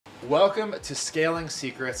Welcome to Scaling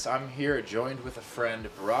Secrets. I'm here joined with a friend,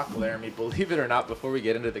 Brock Laramee. Believe it or not, before we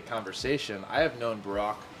get into the conversation, I have known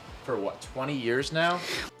Brock for 20 years now?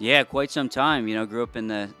 Yeah, quite some time. Grew up in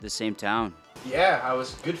the same town. Yeah, I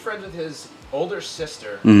was good friends with his older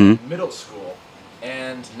sister in middle school.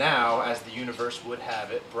 And now, as the universe would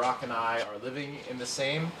have it, Brock and I are living in the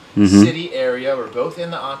same city area. We're both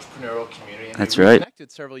in the entrepreneurial community. And That's we right.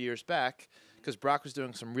 connected several years back because Brock was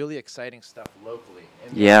doing some really exciting stuff locally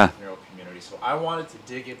in the Yeah. entrepreneurial community. So I wanted to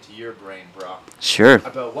dig into your brain, Brock, Sure.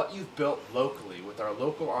 about what you've built locally with our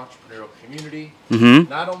local entrepreneurial community.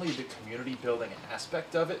 Not only the community building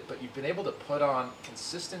aspect of it, but you've been able to put on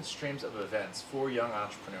consistent streams of events for young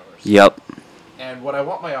entrepreneurs. Yep. And what I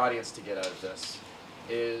want my audience to get out of this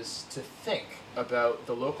is to think about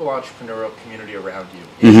the local entrepreneurial community around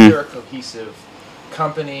you. Is there a cohesive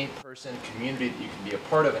company, person, community that you can be a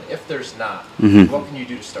part of? And if there's not, what can you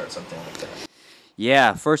do to start something like that?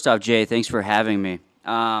 Yeah. First off, Jay, thanks for having me.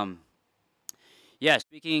 Yeah.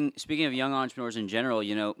 Speaking of young entrepreneurs in general,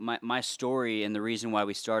 my story and the reason why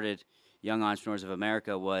we started Young Entrepreneurs of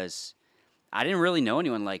America was I didn't really know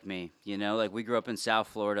anyone like me. Like we grew up in South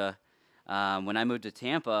Florida. When I moved to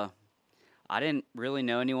Tampa, I didn't really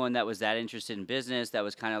know anyone that was that interested in business, that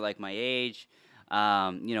was kind of like my age.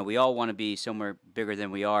 We all want to be somewhere bigger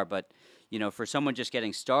than we are, but, for someone just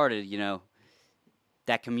getting started,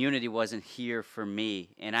 that community wasn't here for me.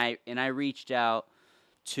 And I reached out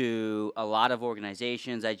to a lot of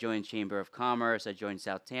organizations. I joined Chamber of Commerce. I joined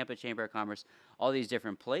South Tampa Chamber of Commerce, all these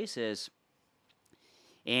different places.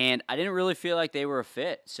 And I didn't really feel like they were a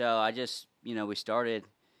fit. So I just, we started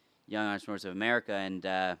Young Entrepreneurs of America,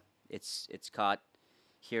 and it's caught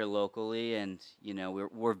here locally, and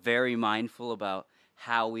we're very mindful about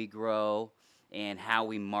how we grow and how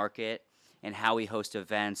we market and how we host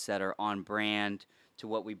events that are on brand to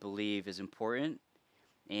what we believe is important.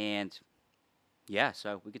 And yeah,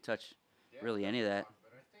 so we could touch really any of that.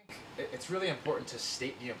 But I think it's really important to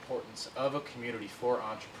state the importance of a community for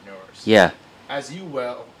entrepreneurs. Yeah. As you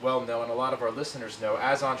well know, and a lot of our listeners know,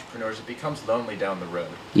 as entrepreneurs, it becomes lonely down the road.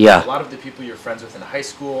 Yeah. A lot of the people you're friends with in high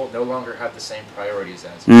school no longer have the same priorities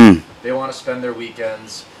as you. They want to spend their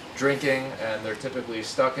weekends drinking, and they're typically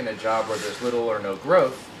stuck in a job where there's little or no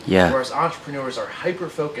growth. Yeah. Whereas entrepreneurs are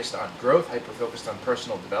hyper-focused on growth, hyper-focused on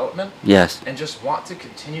personal development. Yes. And just want to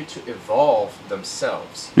continue to evolve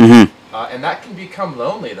themselves. And that can become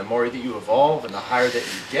lonely the more that you evolve and the higher that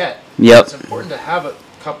you get. Yep. It's important to have a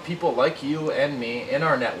couple people like you and me in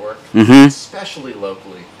our network, especially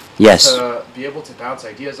locally, Yes. to be able to bounce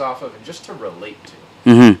ideas off of and just to relate to.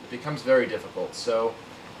 It becomes very difficult. So,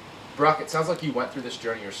 Brock, it sounds like you went through this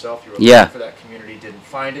journey yourself. You were looking for that community, didn't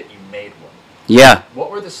find it, you made one. Yeah.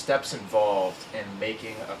 What were the steps involved in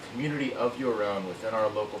making a community of your own within our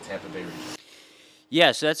local Tampa Bay region?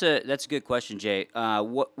 Yeah, so that's a good question, Jay.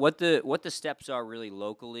 What the steps are really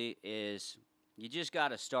locally is you just got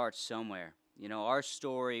to start somewhere. Our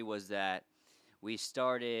story was that we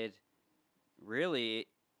started. Really,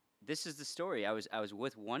 this is the story. I was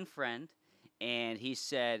with one friend, and he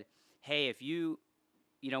said, "Hey, if you,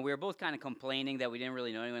 we were both kind of complaining that we didn't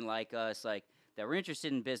really know anyone like us, like that we're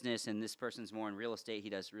interested in business, and this person's more in real estate. He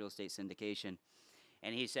does real estate syndication."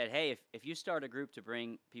 And he said, "Hey, if you start a group to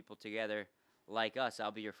bring people together like us,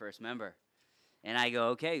 I'll be your first member." And I go,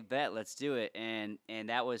 "Okay, bet, let's do it." And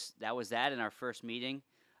that was that in our first meeting.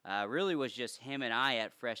 Really was just him and I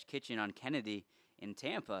at Fresh Kitchen on Kennedy in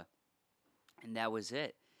Tampa, and that was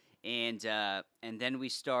it. And then we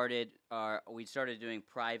started doing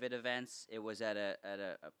private events. It was at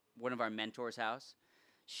one of our mentors' house.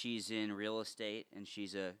 She's in real estate, and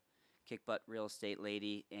she's a kick butt real estate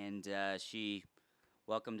lady, and she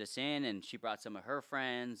welcomed us in, and she brought some of her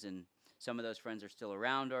friends, and some of those friends are still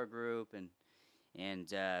around our group, and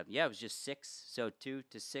it was just 6, so 2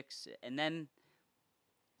 to 6, and then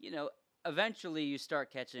eventually you start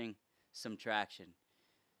catching some traction.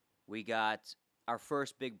 We got our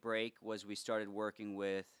first big break was we started working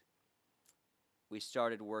with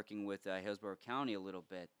Hillsborough County a little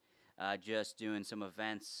bit, just doing some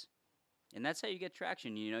events, and that's how you get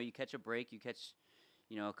traction. You catch a break, you catch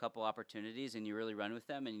a couple opportunities, and you really run with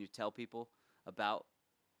them, and you tell people about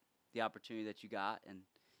the opportunity that you got, and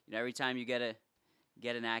every time you get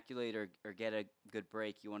an accolade or get a good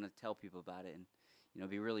break, you want to tell people about it and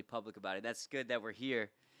be really public about it. That's good that we're here,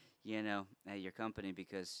 at your company,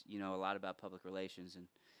 because you know a lot about public relations, and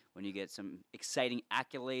when you get some exciting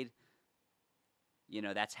accolade,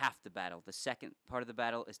 that's half the battle. The second part of the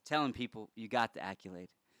battle is telling people you got the accolade.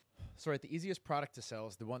 So, right, the easiest product to sell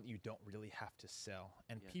is the one that you don't really have to sell.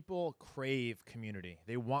 And people crave community.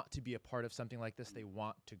 They want to be a part of something like this. They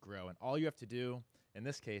want to grow. And all you have to do in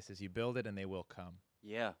this case is you build it and they will come.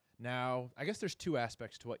 Yeah. Now, I guess there's two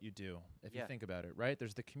aspects to what you do, if you Yeah. think about it, right?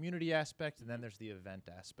 There's the community aspect, and then there's the event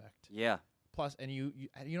aspect. Yeah. Plus, and you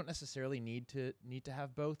don't necessarily need to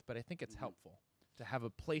have both, but I think it's helpful to have a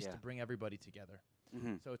place to bring everybody together.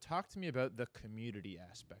 So talk to me about the community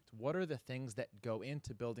aspect. What are the things that go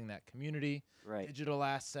into building that community? Right. Digital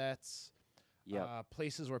assets, Yep.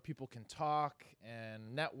 places where people can talk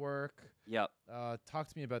and network. Yep. Talk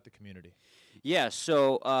to me about the community. Yeah.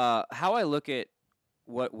 So how I look at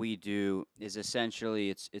what we do is essentially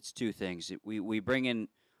it's two things. We bring in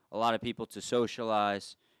a lot of people to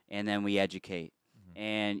socialize, and then we educate.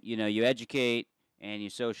 And you educate and you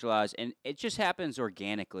socialize, and it just happens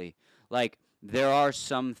organically. Like, there are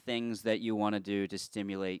some things that you want to do to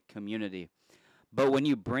stimulate community, but when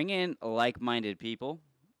you bring in like-minded people,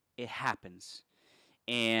 it happens,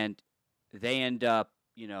 and they end up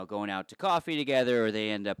going out to coffee together, or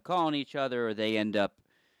they end up calling each other, or they end up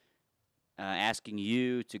asking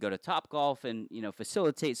you to go to Topgolf and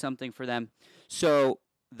facilitate something for them. So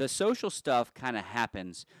the social stuff kind of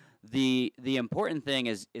happens. The important thing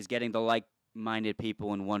is getting the like-minded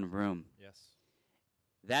people in one room. Yes.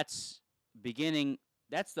 That's beginning.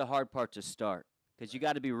 That's the hard part to start, because you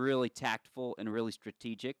got to be really tactful and really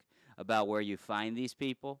strategic about where you find these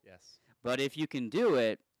people. Yes. But if you can do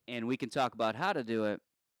it, and we can talk about how to do it,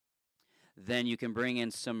 then you can bring in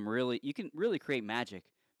you can really create magic.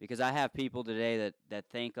 Because I have people today that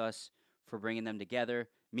thank us for bringing them together,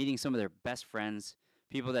 meeting some of their best friends,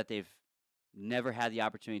 people that they've never had the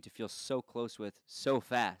opportunity to feel so close with so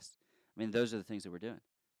fast. I mean, those are the things that we're doing.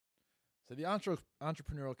 So the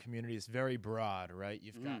entrepreneurial community is very broad, right?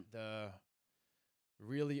 You've got the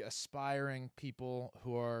really aspiring people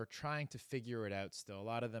who are trying to figure it out still. A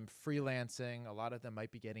lot of them freelancing. A lot of them might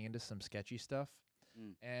be getting into some sketchy stuff.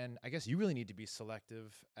 And I guess you really need to be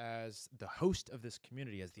selective as the host of this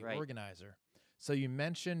community, as the organizer. So you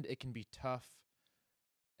mentioned it can be tough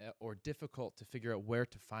or difficult to figure out where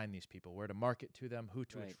to find these people, where to market to them, who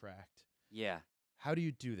to attract. Yeah. How do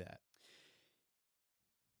you do that?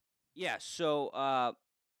 Yeah, so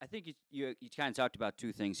I think you kind of talked about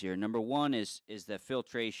two things here. Number one is the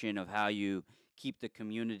filtration of how you keep the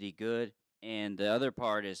community good, and the other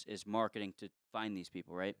part is marketing to find these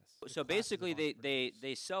people, right? Yes. So basically,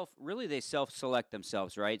 they self-select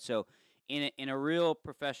themselves, right? So in a real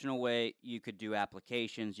professional way, you could do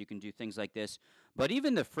applications, you can do things like this, but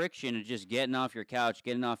even the friction of just getting off your couch,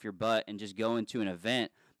 getting off your butt, and just going to an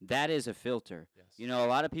event, that is a filter. Yes. A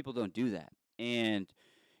lot of people don't do that, and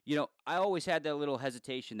I always had that little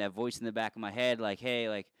hesitation, that voice in the back of my head, like, hey,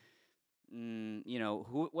 like,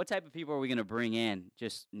 what type of people are we going to bring in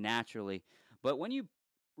just naturally? But when you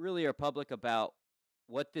really are public about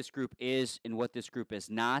what this group is and what this group is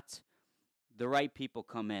not, the right people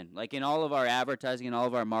come in. Like, in all of our advertising and all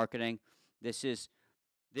of our marketing, this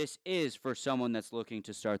is for someone that's looking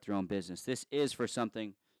to start their own business. This is for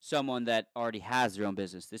someone that already has their own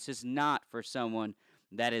business. This is not for someone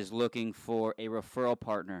that is looking for a referral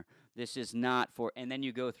partner. This is not for, and then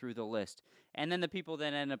you go through the list. And then the people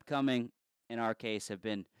that end up coming, in our case, have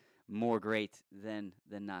been more great than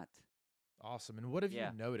not. Awesome. And what have you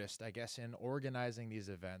noticed, I guess, in organizing these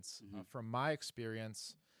events? From my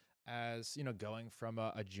experience as, going from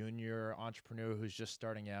a junior entrepreneur who's just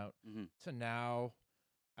starting out to now,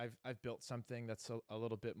 I've built something that's a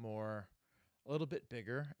little bit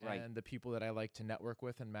bigger. Right. And the people that I like to network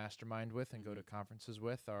with and mastermind with and go to conferences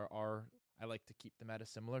with are I like to keep them at a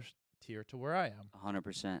similar tier to where I am.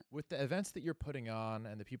 100%. With the events that you're putting on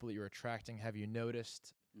and the people that you're attracting, have you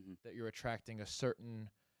noticed that you're attracting a certain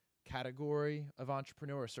category of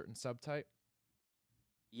entrepreneur, a certain subtype?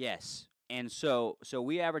 Yes. And so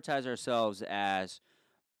we advertise ourselves as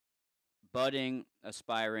budding,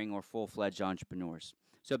 aspiring, or full-fledged entrepreneurs.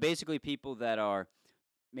 So basically people that are,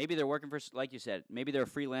 maybe they're working for, like you said, maybe they're a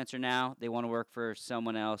freelancer now, they want to work for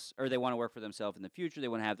someone else, or they want to work for themselves in the future, they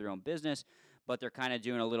want to have their own business, but they're kind of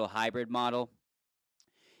doing a little hybrid model.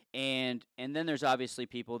 And then there's obviously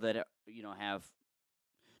people that have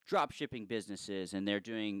drop shipping businesses, and they're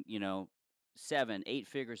doing 7-8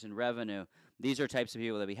 figures in revenue. These are types of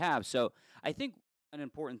people that we have. So I think an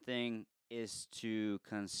important thing is to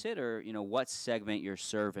consider what segment you're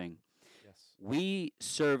serving. Yes. We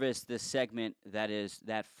service the segment that is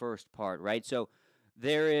that first part, right? So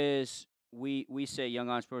there is, we say Young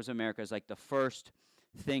Entrepreneurs of America is like the first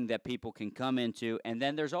thing that people can come into, and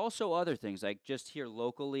then there's also other things, like just here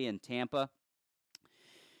locally in Tampa.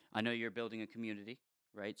 I know you're building a community,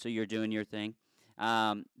 right? So you're doing your thing.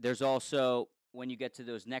 There's also, when you get to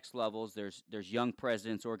those next levels, there's Young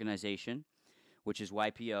Presidents Organization, which is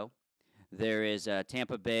YPO. There is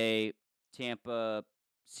Tampa Bay Tampa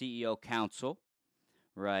CEO Council,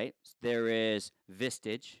 right? There is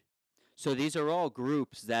Vistage. So these are all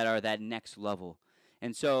groups that are that next level.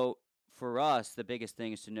 And so for us, the biggest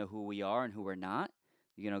thing is to know who we are and who we're not,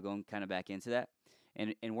 going kind of back into that.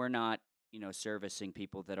 And we're not, servicing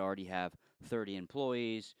people that already have 30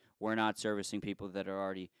 employees. We're not servicing people that are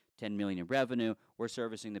already 10 million in revenue. We're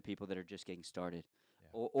servicing the people that are just getting started. Yeah.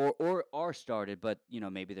 Or are started, but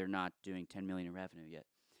maybe they're not doing 10 million in revenue yet.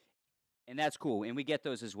 And that's cool. And we get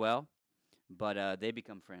those as well, but they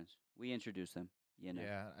become friends. We introduce them.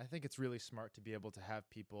 Yeah, I think it's really smart to be able to have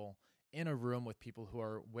people in a room with people who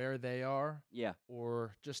are where they are, Yeah.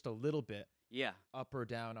 or just a little bit Yeah. up or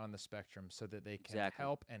down on the spectrum, so that they can Exactly.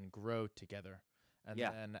 help and grow together. And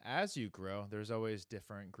Yeah. then as you grow, there's always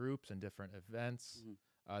different groups and different events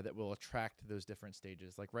that will attract those different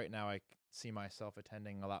stages. Like right now, I see myself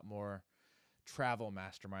attending a lot more travel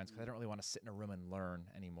masterminds because I don't really want to sit in a room and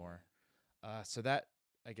learn anymore. So that,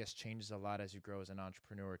 I guess, changes a lot as you grow as an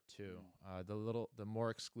entrepreneur too. The more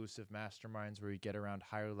exclusive masterminds where you get around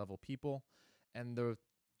higher level people, and the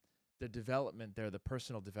development there, the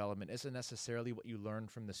personal development, isn't necessarily what you learn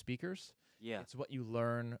from the speakers. Yeah. It's what you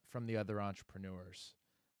learn from the other entrepreneurs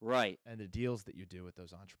Right. and the deals that you do with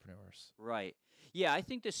those entrepreneurs. Right. Yeah, I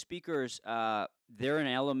think the speakers, they're an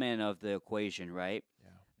element of the equation, right? Yeah.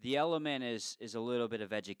 The element is a little bit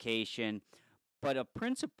of education, but a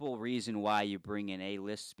principal reason why you bring in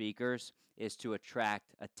A-list speakers is to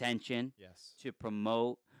attract attention, Yes. to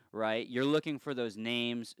promote, right? You're looking for those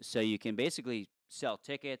names so you can basically sell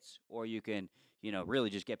tickets, or you can, really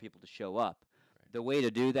just get people to show up. Right. The way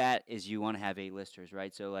to do that is you want to have A-listers,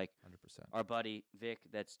 right? So like 100%. our buddy Vic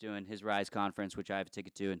that's doing his Rise conference, which I have a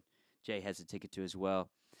ticket to, and Jay has a ticket to as well.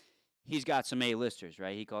 He's got some A-listers,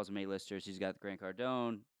 right? He calls them A-listers. He's got Grant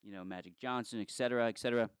Cardone, Magic Johnson, et cetera, et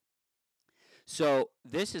cetera. So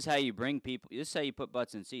this is how you bring people. This is how you put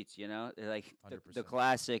butts in seats. Like the 100%.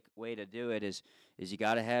 classic way to do it is you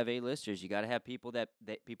got to have A-listers. You got to have people that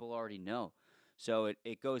people already know. So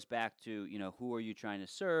it goes back to who are you trying to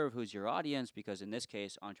serve? Who's your audience? Because in this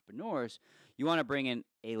case, entrepreneurs, you want to bring in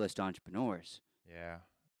A-list entrepreneurs. Yeah.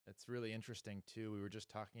 It's really interesting too. We were just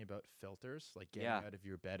talking about filters, like getting Yeah. out of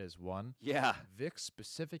your bed is one. Yeah. Vic's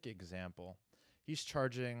specific example, he's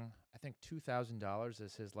charging, I think, $2,000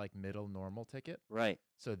 as his like middle normal ticket. Right.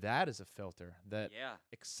 So that is a filter that Yeah.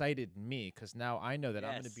 excited me, because now I know that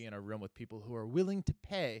I'm going Yes. to be in a room with people who are willing to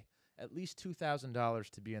pay at least $2,000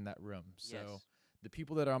 to be in that room. So Yes. the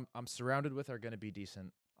people that I'm surrounded with are going to be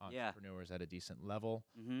decent Yeah. entrepreneurs at a decent level,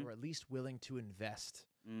 Mm-hmm. or at least willing to invest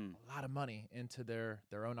Mm. a lot of money into their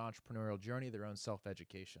own entrepreneurial journey, their own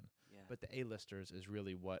self-education. Yeah. But the A-listers is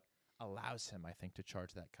really what allows him, I think, to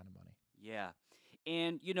charge that kind of money. Yeah.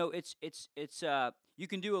 And it's you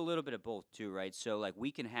can do a little bit of both too, right? So like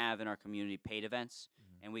we can have in our community paid events,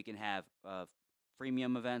 and we can have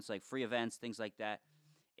freemium events, like free events, things like that.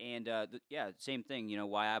 And same thing.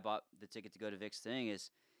 Why I bought the ticket to go to Vic's thing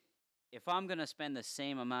is if I'm gonna spend the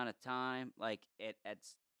same amount of time, like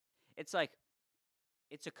it's like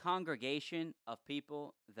it's a congregation of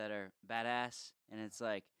people that are badass, and it's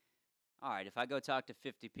like, all right, if I go talk to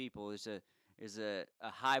 50 people, there's a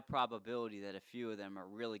high probability that a few of them are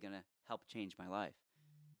really gonna help change my life,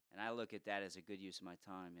 and I look at that as a good use of my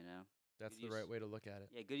time. That's Good the right use. way to look at it.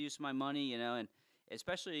 Yeah, good use of my money. And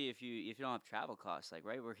especially if you don't have travel costs, like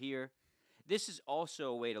right, we're here. This is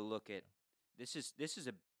also a way to look at. This is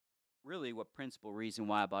a really what principal reason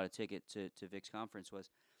why I bought a ticket to Vic's conference was.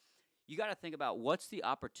 You got to think about what's the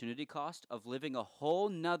opportunity cost of living a whole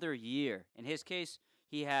nother year. In his case,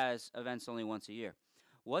 he has events only once a year.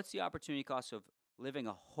 What's the opportunity cost of living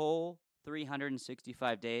a whole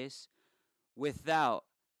 365 days without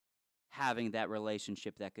having that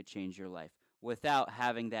relationship that could change your life, without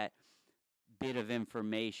having that bit of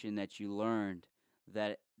information that you learned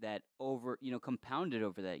that over compounded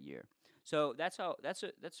over that year. So that's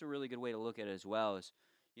a really good way to look at it as well. Is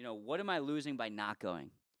what am I losing by not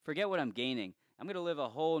going? Forget what I'm gaining. I'm going to live a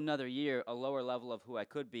whole nother year, a lower level of who I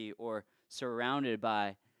could be, or surrounded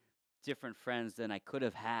by different friends than I could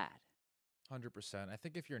have had. 100%. I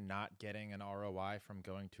think if you're not getting an ROI from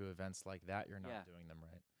going to events like that, you're not Yeah. doing them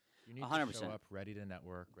right. You need to 100%. show up ready to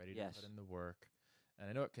network, ready to Yes. put in the work. And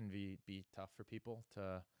I know it can be tough for people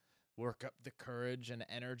to work up the courage and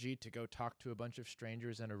energy to go talk to a bunch of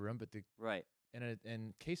strangers in a room. But Right.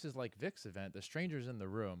 in cases like Vic's event, the strangers in the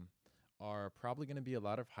room are probably going to be a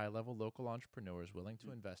lot of high-level local entrepreneurs willing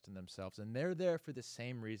to invest in themselves, and they're there for the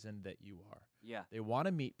same reason that you are. Yeah. They want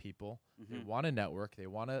to meet people, they want to network, they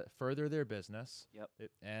want to further their business. Yep.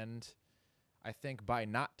 And I think by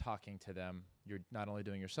not talking to them, you're not only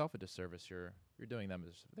doing yourself a disservice, you're doing them a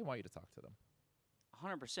disservice. They want you to talk to them.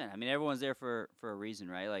 100%. I mean, everyone's there for a reason,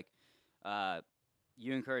 right? Like,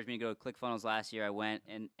 you encouraged me to go to ClickFunnels last year. I went,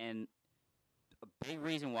 and a big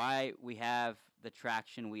reason why we have the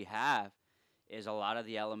traction we have is a lot of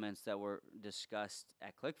the elements that were discussed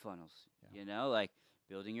at ClickFunnels. Yeah. You know, like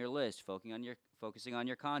building your list, focusing on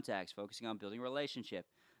your contacts, focusing on building relationship.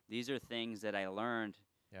 These are things that I learned,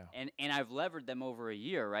 and I've levered them over a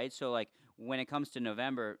year, right? So like when it comes to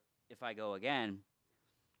November, if I go again,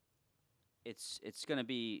 it's gonna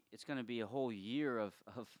be a whole year of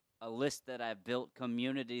a list that I've built,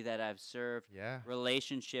 community that I've served,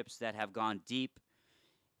 relationships that have gone deep,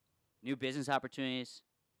 new business opportunities.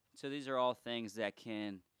 So these are all things that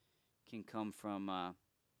can come from a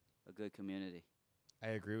good community. I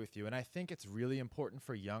agree with you. And I think it's really important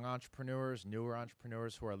for young entrepreneurs, newer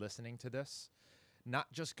entrepreneurs who are listening to this,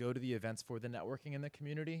 not just go to the events for the networking in the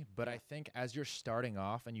community, but I think as you're starting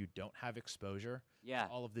off and you don't have exposure to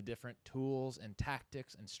all of the different tools and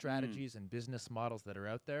tactics and strategies and business models that are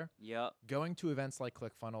out there, going to events like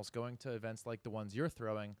ClickFunnels, going to events like the ones you're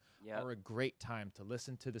throwing are a great time to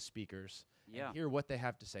listen to the speakers and hear what they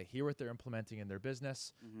have to say, hear what they're implementing in their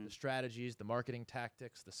business, the strategies, the marketing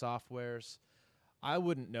tactics, the softwares. I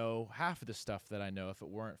wouldn't know half of the stuff that I know if it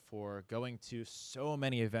weren't for going to so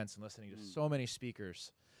many events and listening to so many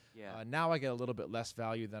speakers. Now I get a little bit less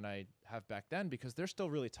value than I have back then because they're still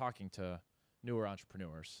really talking to newer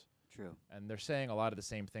entrepreneurs. True. And they're saying a lot of the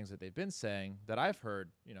same things that they've been saying that I've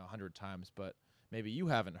heard, 100 times, but maybe you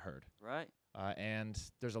haven't heard. Right. And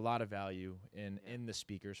there's a lot of value in the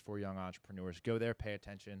speakers for young entrepreneurs. Go there, pay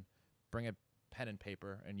attention, bring a pen and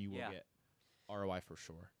paper, and you will get ROI for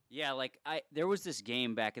sure. Yeah, like there was this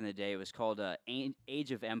game back in the day. It was called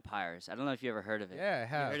Age of Empires. I don't know if you ever heard of it. Yeah, I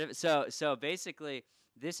have. You heard of it? So basically,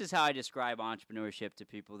 this is how I describe entrepreneurship to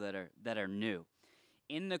people that are new.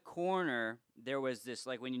 In the corner, there was this,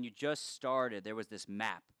 like when you just started, there was this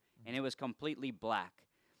map, and it was completely black.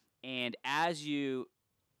 And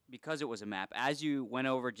because it was a map, as you went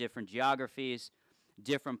over different geographies,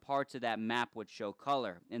 different parts of that map would show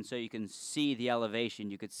color. And so you can see the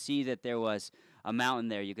elevation. You could see that there was a mountain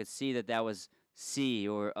there. You could see that was sea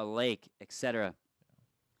or a lake, etc.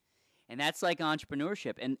 And that's like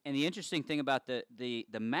entrepreneurship. And the interesting thing about the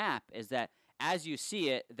map is that as you see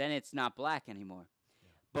it, then it's not black anymore.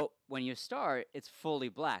 But when you start, it's fully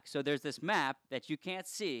black. So there's this map that you can't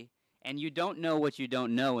see, and you don't know what you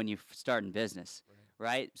don't know when you start in business,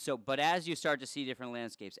 right? So, but as you start to see different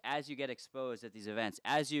landscapes, as you get exposed at these events,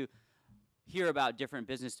 as you hear about different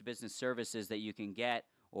business-to-business services that you can get,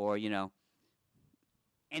 or,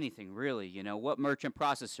 anything really, what merchant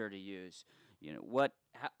processor to use, what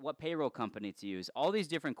payroll company to use, all these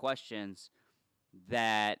different questions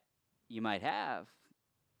that you might have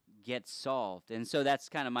get solved. And so that's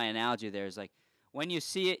kind of my analogy there is like, when you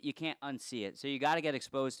see it, you can't unsee it. So you got to get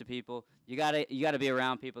exposed to people. You got to be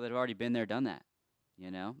around people that have already been there, done that,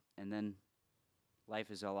 and then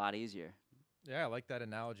life is a lot easier. Yeah, I like that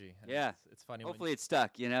analogy. And it's funny. Hopefully it's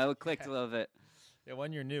stuck, it clicked a little bit. Yeah,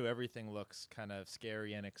 when you're new, everything looks kind of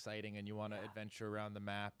scary and exciting, and you want to adventure around the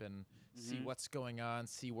map and see what's going on,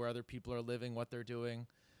 see where other people are living, what they're doing.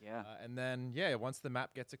 Yeah. And then, once the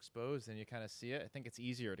map gets exposed and you kind of see it, I think it's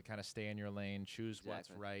easier to kind of stay in your lane, choose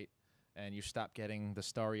what's right, and you stop getting the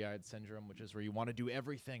starry-eyed syndrome, which is where you want to do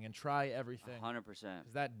everything and try everything. 100%.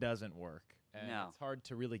 Because that doesn't work. And it's hard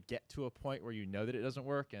to really get to a point where you know that it doesn't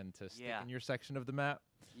work and to stick in your section of the map.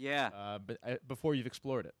 Yeah. But before you've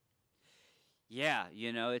explored it. Yeah,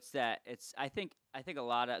 I think a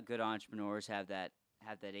lot of good entrepreneurs have that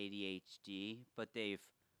ADHD, but they've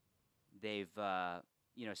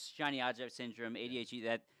shiny object syndrome,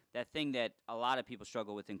 ADHD, that thing that a lot of people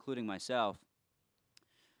struggle with, including myself.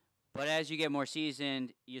 But as you get more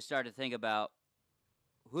seasoned, you start to think about,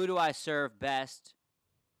 who do I serve best?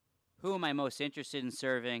 Who am I most interested in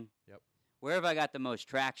serving? Yep. Where have I got the most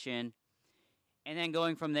traction? And then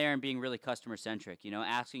going from there and being really customer-centric,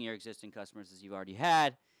 asking your existing customers as you've already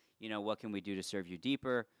had, what can we do to serve you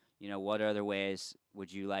deeper? What other ways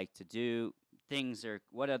would you like to do things, or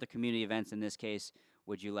what other community events in this case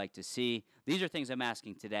would you like to see? These are things I'm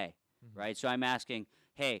asking today, right? So I'm asking,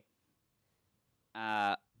 hey,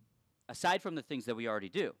 aside from the things that we already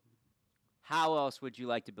do, how else would you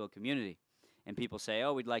like to build community? And people say,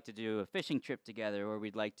 oh, we'd like to do a fishing trip together, or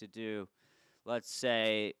we'd like to do, let's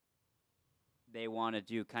say, they want to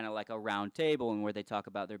do kind of like a round table and where they talk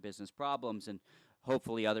about their business problems, and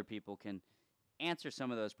hopefully other people can answer some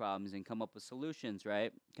of those problems and come up with solutions,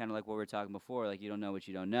 right? Kind of like what we were talking before, like you don't know what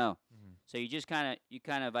you don't know. So you just kind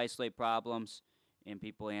of isolate problems and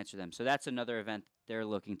people answer them. So that's another event they're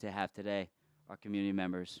looking to have today our community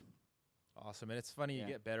members. Awesome. And it's funny, Yeah. you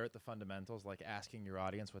get better at the fundamentals, like asking your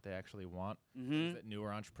audience what they actually want. Mm-hmm. Things that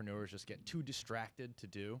newer entrepreneurs just get too distracted to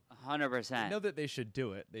do. 100%. They know that they should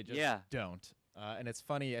do it. They just Yeah. don't. And it's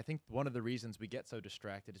funny, I think one of the reasons we get so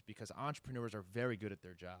distracted is because entrepreneurs are very good at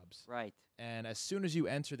their jobs. Right. And as soon as you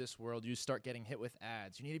enter this world, you start getting hit with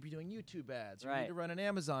ads. You need to be doing YouTube ads. You Right. need to run an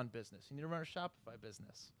Amazon business. You need to run a Shopify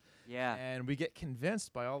business. Yeah. And we get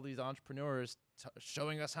convinced by all these entrepreneurs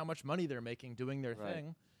showing us how much money they're making doing their Right.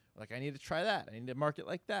 thing. Like, I need to try that. I need to market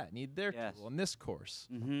like that. I need their Yes. tool in this course.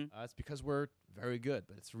 Mm-hmm. It's because we're very good,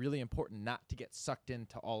 but it's really important not to get sucked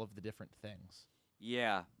into all of the different things.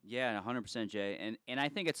 Yeah, 100%, Jay. And I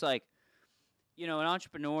think it's like, an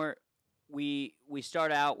entrepreneur, we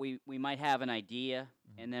start out, we might have an idea,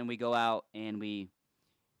 and then we go out and we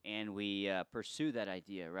pursue that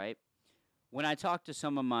idea, right? When I talk to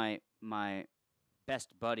some of my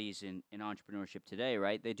best buddies in entrepreneurship today,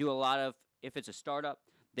 right, they do a lot of, if it's a startup,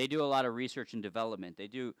 they do a lot of research and development. They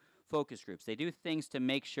do focus groups. They do things to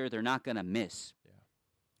make sure they're not going to miss. Yeah.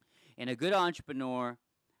 And a good entrepreneur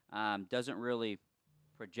doesn't really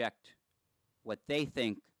project what they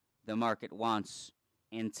think the market wants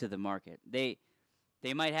into the market. They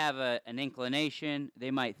might have an inclination,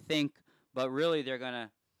 they might think, but really they're going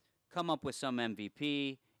to come up with some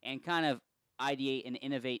MVP and kind of ideate and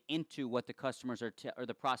innovate into what the customers or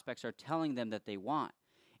the prospects are telling them that they want.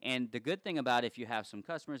 And the good thing about if you have some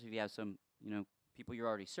customers, if you have some, people you're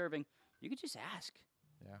already serving, you can just ask.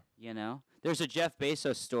 Yeah. There's a Jeff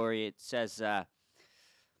Bezos story. It says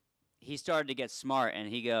he started to get smart, and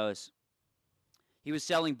he goes, he was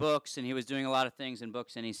selling books, and he was doing a lot of things in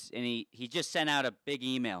books, and he just sent out a big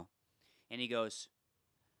email, and he goes,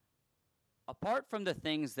 apart from the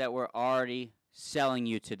things that we're already selling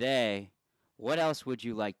you today, what else would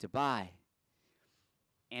you like to buy?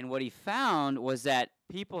 And what he found was that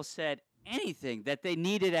people said anything that they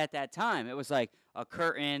needed at that time. It was like a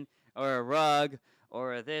curtain or a rug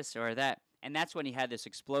or a this or that. And that's when he had this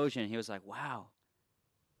explosion. He was like, wow,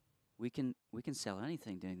 we can sell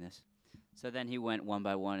anything doing this. So then he went one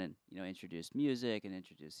by one and, introduced music and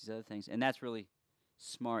introduced these other things. And that's really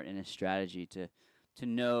smart in his strategy to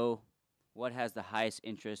know what has the highest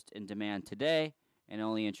interest and demand today and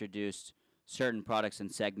only introduce certain products and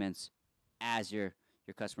segments as your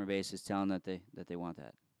customer base is telling that they want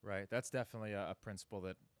that. Right. That's definitely a principle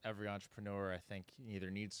that every entrepreneur, I think,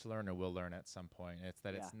 either needs to learn or will learn at some point. It's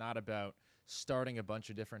that it's not about starting a bunch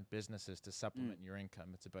of different businesses to supplement your income.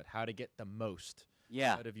 It's about how to get the most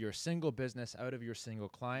out of your single business, out of your single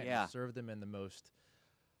client, and serve them in the most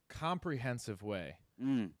comprehensive way.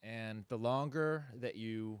 And the longer that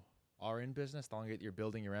you are in business, the longer that you're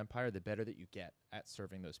building your empire, the better that you get at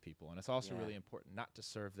serving those people. And it's also really important not to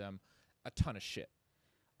serve them a ton of shit.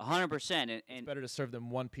 100%. And it's better to serve them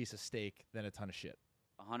one piece of steak than a ton of shit.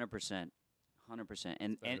 100%. 100%.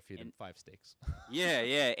 And better to feed them 5 steaks. Yeah.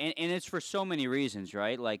 And it's for so many reasons,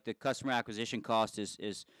 right? Like the customer acquisition cost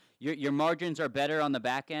is your margins are better on the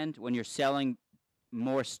back end when you're selling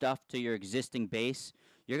more stuff to your existing base.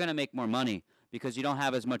 You're going to make more money because you don't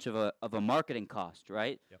have as much of a marketing cost,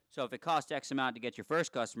 right? Yep. So if it costs X amount to get your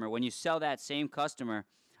first customer, when you sell that same customer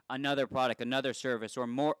another product, another service, or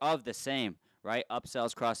more of the same, right?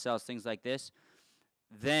 Upsells, cross-sells, things like this,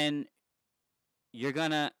 then you're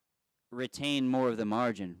going to retain more of the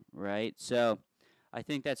margin, right? So I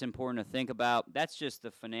think that's important to think about. That's just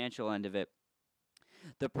the financial end of it.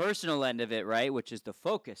 The personal end of it, right, which is the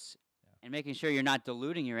focus and making sure you're not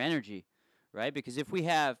diluting your energy, right? Because if we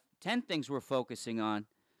have 10 things we're focusing on,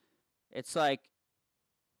 it's like,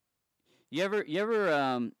 you ever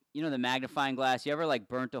the magnifying glass, you ever like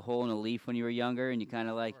burnt a hole in a leaf when you were younger and you kind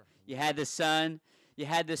of like, you had the sun.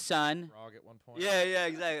 Frog at one point. Yeah,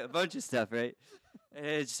 exactly. A bunch of stuff, right? And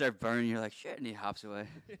it just started burning. You're like, shit, and he hops away.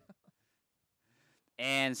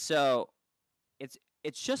 And so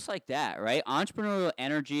it's just like that, right? Entrepreneurial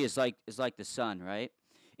energy is like the sun, right?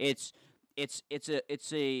 It's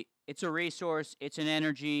a resource. It's an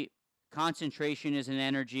energy. Concentration is an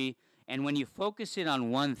energy. And when you focus it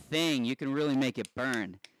on one thing, you can really make it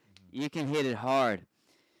burn. You can hit it hard.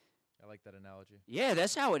 I like that analogy. Yeah,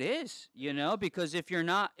 that's how it is, because if you're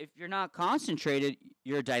not concentrated,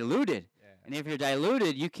 you're diluted. Yeah. And if you're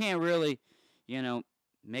diluted, you can't really,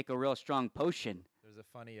 make a real strong potion. There's a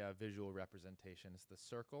funny visual representation. It's the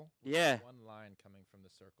circle. Yeah. One line coming from the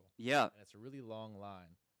circle. Yeah. And it's a really long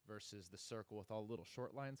line versus the circle with all little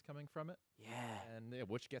short lines coming from it. Yeah. And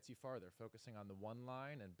which gets you farther, focusing on the one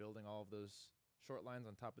line and building all of those short lines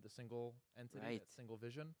on top of the single entity, that single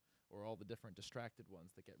vision, or all the different distracted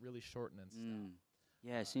ones that get really short and then stop.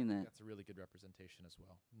 Yeah, I've seen that. That's a really good representation as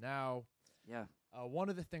well. Now, Yeah. One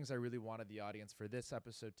of the things I really wanted the audience for this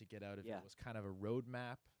episode to get out of it was kind of a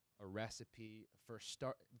roadmap, a recipe for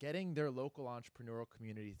getting their local entrepreneurial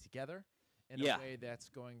community together in a way that's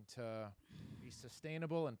going to be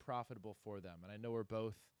sustainable and profitable for them. And I know we're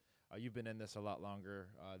both, you've been in this a lot longer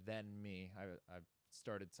than me. I've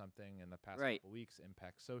started something in the past couple weeks,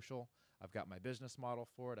 Impact Social. I've got my business model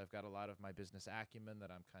for it. I've got a lot of my business acumen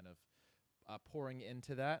that I'm kind of pouring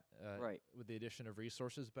into that with the addition of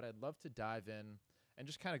resources. But I'd love to dive in and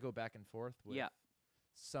just kind of go back and forth with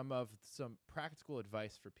some practical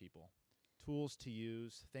advice for people, tools to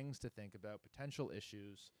use, things to think about, potential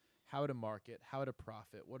issues, how to market, how to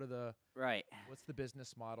profit, what's the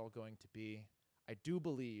business model going to be. I do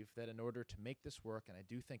believe that in order to make this work, and I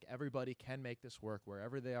do think everybody can make this work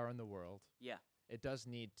wherever they are in the world, it does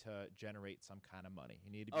need to generate some kind of money.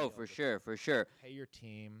 You need to be for sure. Pay your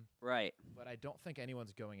team. Right. But I don't think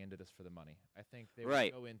anyone's going into this for the money. I think they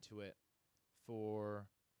would go into it for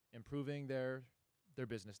improving their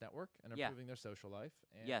business network and improving their social life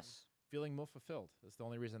and feeling more fulfilled. That's the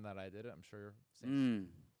only reason that I did it. I'm sure.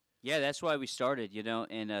 Yeah, that's why we started,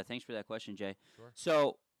 and thanks for that question, Jay. Sure.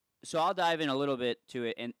 So I'll dive in a little bit to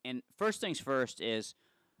it. And first things first is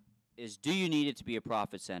do you need it to be a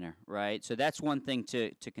profit center, right? So that's one thing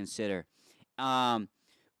to consider. A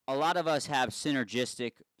lot of us have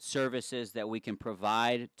synergistic services that we can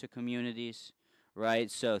provide to communities,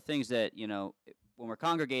 right? So things that, when we're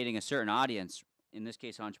congregating a certain audience, in this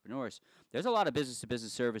case entrepreneurs, there's a lot of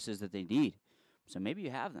business-to-business services that they need. So maybe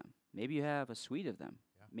you have them. Maybe you have a suite of them.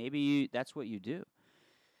 Yeah. Maybe that's what you do.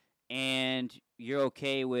 And you're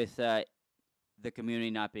okay with the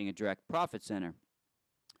community not being a direct profit center.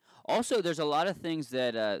 Also, there's a lot of things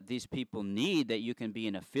that these people need that you can be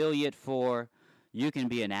an affiliate for, you can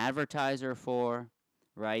be an advertiser for,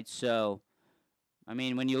 right? So, I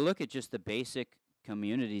mean, when you look at just the basic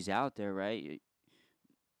communities out there, right?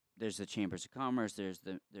 There's the chambers of commerce, there's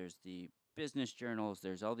the business journals,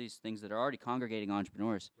 there's all these things that are already congregating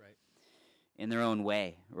entrepreneurs in their own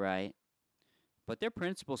way, right? But their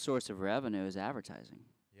principal source of revenue is advertising.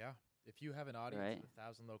 Yeah. If you have an audience of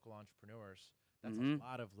 1,000 local entrepreneurs, that's a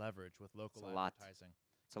lot of leverage with local advertising.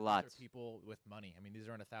 It's a lot. These are people with money. I mean, these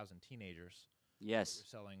aren't 1,000 teenagers. Yes. That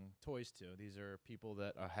you're selling toys to. These are people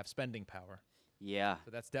that have spending power. Yeah. So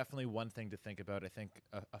that's definitely one thing to think about. I think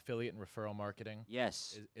affiliate and referral marketing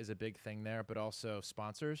is a big thing there, but also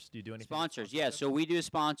sponsors. Do you do anything? Sponsors, yeah. So we do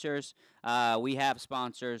sponsors. We have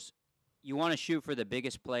sponsors. You want to shoot for the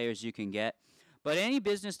biggest players you can get. But any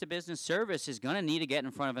business-to-business service is going to need to get in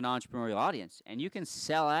front of an entrepreneurial audience. And you can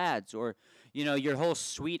sell ads or, your whole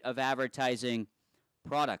suite of advertising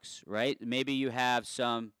products, right? Maybe you have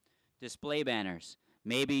some display banners.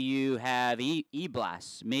 Maybe you have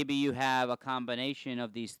e-blasts. Maybe you have a combination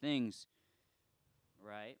of these things,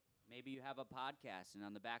 right? Maybe you have a podcast, and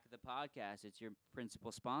on the back of the podcast, it's your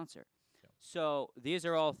principal sponsor. Yeah. So these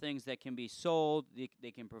are all things that can be sold. They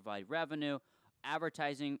can provide revenue.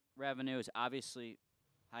 Advertising revenue is obviously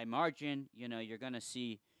high margin. You're going to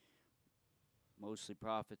see mostly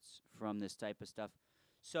profits from this type of stuff.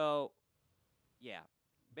 So, yeah,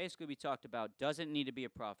 basically we talked about doesn't need to be a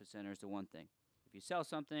profit center is the one thing. If you sell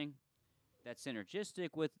something that's synergistic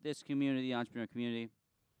with this community, the entrepreneur community,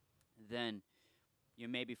 then you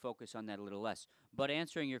maybe focus on that a little less. But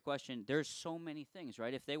answering your question, there's so many things,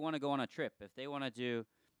 right? If they want to go on a trip, if they want to do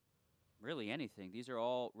really anything, these are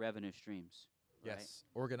all revenue streams. Yes,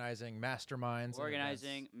 right? Organizing masterminds.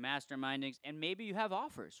 Mastermindings, and maybe you have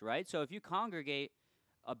offers, right? So if you congregate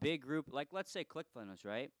a big group, like let's say ClickFunnels,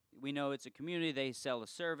 right? We know it's a community, they sell a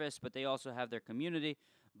service, but they also have their community.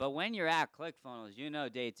 But when you're at ClickFunnels,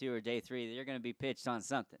 day 2 or day 3, you're going to be pitched on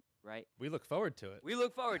something, right? We look forward to it. We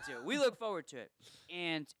look forward to it.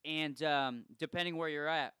 And depending where you're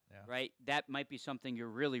at, right, that might be something you're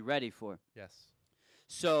really ready for. Yes.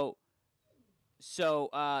 So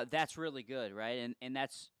that's really good, right? And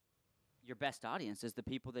that's your best audience is the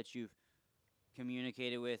people that you've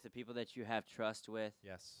communicated with, the people that you have trust with.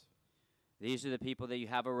 Yes. These are the people that you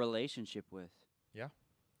have a relationship with. Yeah.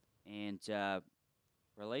 And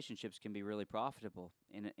relationships can be really profitable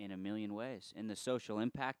in a million ways. In the social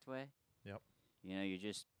impact way. Yep.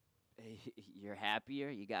 You're happier.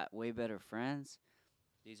 You got way better friends.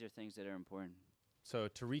 These are things that are important. So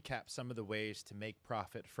to recap some of the ways to make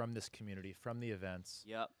profit from this community, from the events.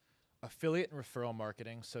 Yep. Affiliate and referral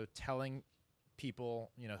marketing. So telling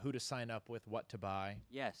people, who to sign up with, what to buy.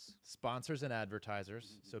 Yes. Sponsors and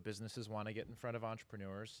advertisers. So businesses want to get in front of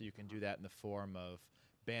entrepreneurs. So you can do that in the form of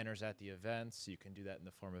banners at the events. You can do that in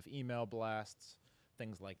the form of email blasts,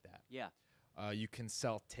 things like that. Yeah. You can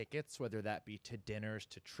sell tickets, whether that be to dinners,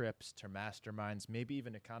 to trips, to masterminds, maybe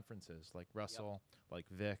even to conferences like Russell, like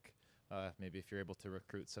Vic. Maybe if you're able to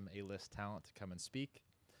recruit some A-list talent to come and speak.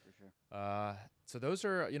 For sure. So those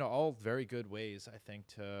are, all very good ways, I think,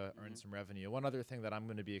 to earn some revenue. One other thing that I'm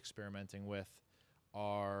going to be experimenting with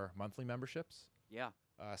are monthly memberships. Yeah.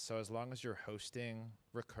 So as long as you're hosting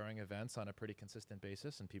recurring events on a pretty consistent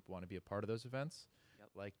basis and people want to be a part of those events,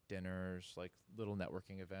 like dinners, like little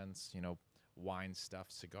networking events, wine stuff,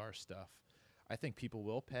 cigar stuff, I think people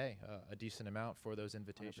will pay a decent amount for those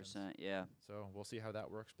invitations. 100%, yeah. So we'll see how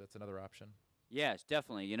that works, but that's another option. Yes,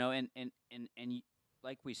 definitely.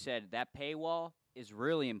 Like we said, that paywall is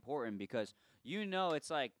really important because it's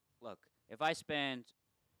like, look, if I spend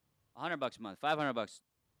 $100 a month, $500,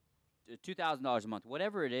 $2,000 a month,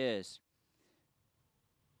 whatever it is,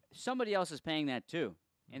 somebody else is paying that too.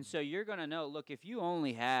 And so you're going to know, look, if you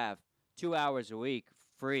only have 2 hours a week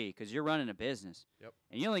free because you're running a business,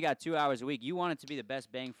 and you only got 2 hours a week, you want it to be the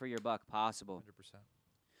best bang for your buck possible. 100%.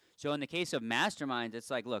 So in the case of masterminds, it's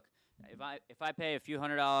like, look, if I pay a few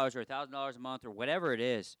 $100 or $1,000 a month or whatever it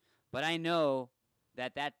is, but I know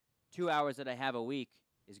that 2 hours that I have a week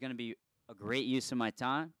is going to be a great use of my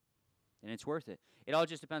time, then it's worth it. It all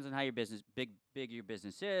just depends on how your business, big your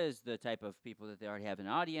business is, the type of people that they already have an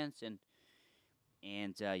audience, and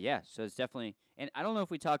so it's definitely. And I don't know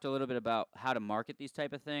if we talked a little bit about how to market these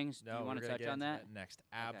type of things. No, do you want to touch on that next?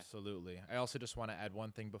 Absolutely. Okay. I also just want to add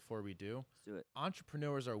one thing before we do. Let's do it.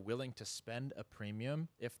 Entrepreneurs are willing to spend a premium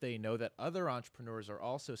if they know that other entrepreneurs are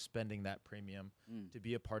also spending that premium to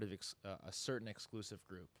be a part of a certain exclusive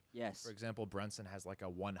group. Yes. For example, Brunson has like a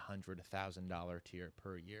 $100,000 tier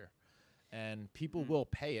per year. And people will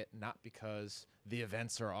pay it not because the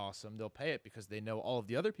events are awesome. They'll pay it because they know all of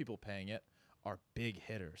the other people paying it are big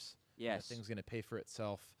hitters. Yes. The thing's going to pay for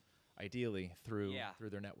itself, ideally, through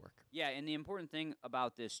their network. Yeah, and the important thing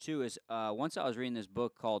about this, too, is once I was reading this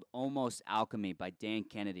book called Almost Alchemy by Dan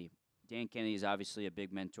Kennedy. Dan Kennedy is obviously a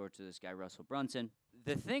big mentor to this guy, Russell Brunson.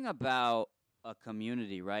 The thing about a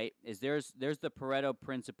community, right, is there's the Pareto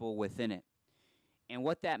principle within it. And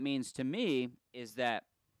what that means to me is that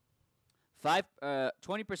 20%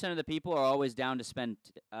 of the people are always down to spend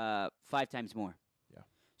 5 times more. Yeah.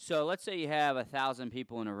 So let's say you have 1,000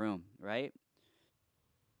 people in a room, right?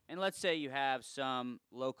 And let's say you have some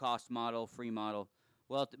low-cost model, free model.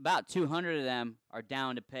 Well, about 200 of them are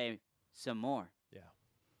down to pay some more. Yeah.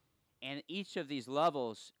 And each of these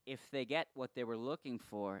levels, if they get what they were looking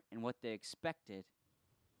for and what they expected,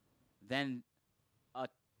 then a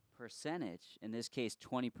percentage, in this case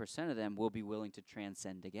 20% of them, will be willing to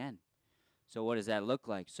transcend again. So what does that look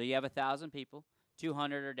like? So you have 1,000 people,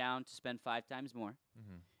 200 are down to spend 5 times more,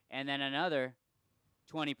 and then another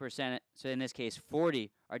 20%, so in this case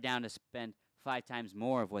 40, are down to spend 5 times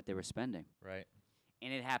more of what they were spending. Right.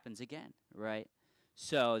 And it happens again, right?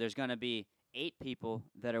 So there's going to be 8 people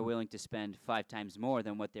that are willing to spend 5 times more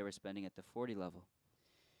than what they were spending at the 40 level.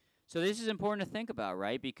 So this is important to think about,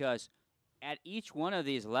 right? Because at each one of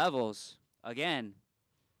these levels, again,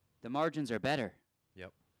 the margins are better.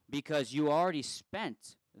 Yep. Because you already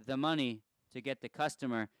spent the money to get the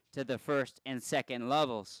customer to the first and second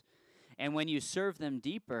levels. And when you serve them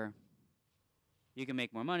deeper, you can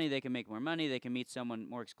make more money, they can make more money, they can meet someone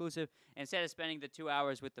more exclusive. Instead of spending the 2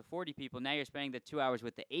 hours with the 40 people, now you're spending the 2 hours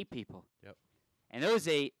with the 8 people. Yep. And those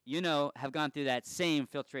 8, have gone through that same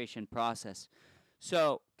filtration process.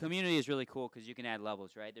 So community is really cool because you can add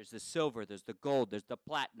levels, right? There's the silver, there's the gold, there's the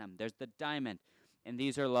platinum, there's the diamond. And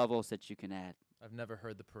these are levels that you can add. I've never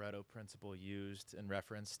heard the Pareto principle used in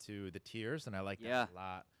reference to the tiers, and I like that a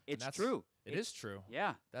lot. It's true. It is true.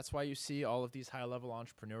 Yeah. That's why you see all of these high-level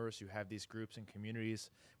entrepreneurs who have these groups and communities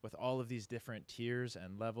with all of these different tiers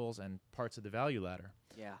and levels and parts of the value ladder.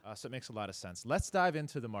 Yeah. So it makes a lot of sense. Let's dive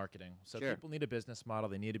into the marketing. So Sure. people need a business model.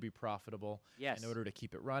 They need to be profitable. Yes. In order to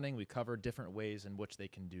keep it running, we cover different ways in which they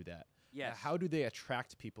can do that. Yes. How do they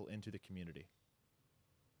attract people into the community?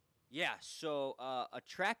 Yeah, so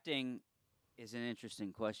attracting is an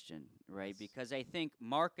interesting question, right? Yes. Because I think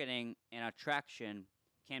marketing and attraction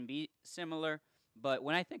can be similar, but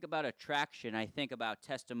when I think about attraction, I think about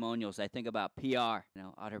testimonials, I think about PR,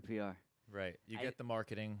 Otter PR. Right. You get the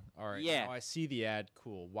marketing. All right. Yeah. Now I see the ad.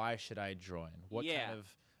 Cool. Why should I join? What Yeah. kind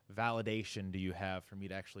of validation do you have for me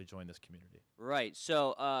to actually join this community? Right.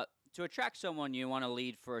 So to attract someone, you want to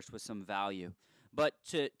lead first with some value. But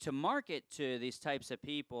to market to these types of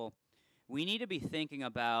people, we need to be thinking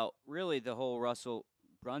about really the whole Russell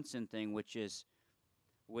Brunson thing, which is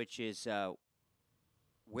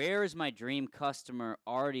where is my dream customer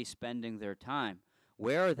already spending their time?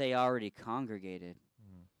 Where are they already congregated?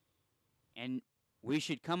 And we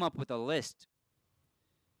should come up with a list.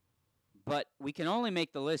 But we can only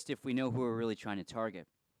make the list if we know who we're really trying to target,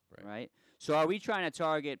 right? So are we trying to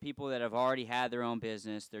target people that have already had their own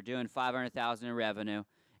business, they're doing $500,000 in revenue,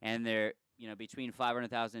 and they're, between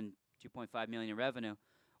 $500,000 and $2.5 million in revenue?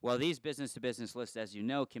 Well, these business-to-business lists, as you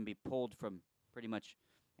know, can be pulled from pretty much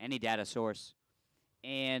any data source,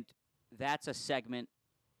 and that's a segment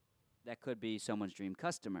that could be someone's dream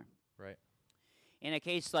customer. Right. In a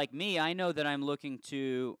case like me, I know that I'm looking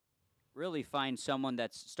to really find someone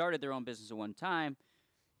that's started their own business at one time,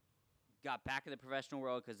 got back in the professional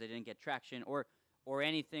world because they didn't get traction, or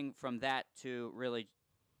anything from that to really,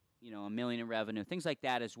 $1 million in revenue. Things like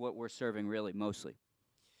that is what we're serving really mostly.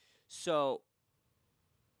 So,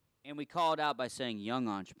 and we call it out by saying young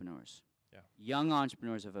entrepreneurs. Yeah. Young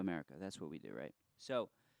entrepreneurs of America. That's what we do, right? So,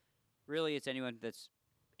 really, it's anyone that's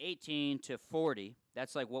 18 to 40.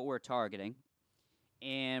 That's like what we're targeting.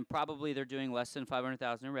 And probably they're doing less than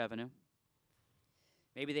 $500,000 in revenue.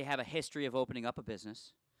 Maybe they have a history of opening up a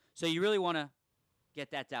business. So you really want to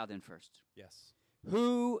get that dialed in first. Yes.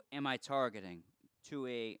 Who am I targeting to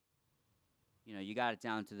a, you got it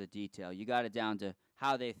down to the detail. You got it down to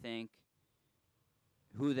how they think,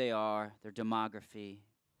 who they are, their demography,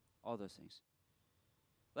 all those things.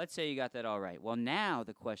 Let's say you got that all right. Well, now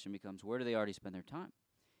the question becomes, where do they already spend their time?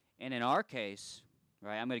 And in our case,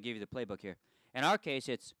 right, I'm going to give you the playbook here. In our case,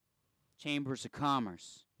 it's chambers of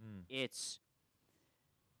commerce. It's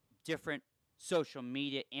different social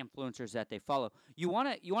media influencers that they follow. You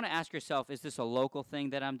want to ask yourself, is this a local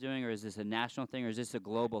thing that I'm doing, or is this a national thing, or is this a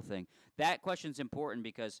global thing? That question's important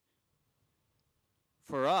because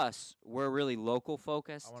for us, we're really local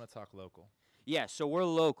focused. I want to talk local. Yeah, so we're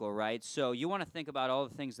local, right? So you want to think about all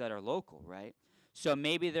the things that are local, right? So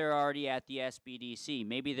maybe they're already at the SBDC.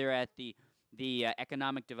 Maybe they're at the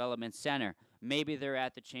Economic Development Center. Maybe they're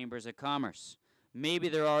at the Chambers of Commerce. Maybe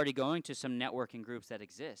they're already going to some networking groups that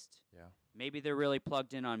exist. Yeah. Maybe they're really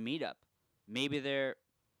plugged in on Meetup. Maybe they're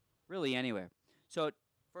really anywhere. So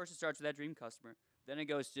first it starts with that dream customer. Then it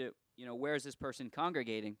goes to, where is this person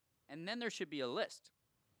congregating? And then there should be a list.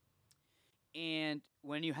 And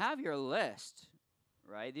when you have your list,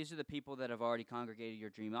 right, these are the people that have already congregated your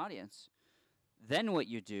dream audience. Then what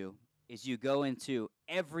you do is you go into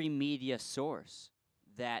every media source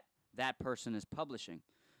that person is publishing.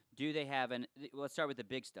 Do they have let's start with the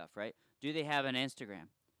big stuff, right? Do they have an Instagram?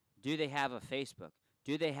 Do they have a Facebook?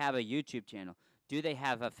 Do they have a YouTube channel? Do they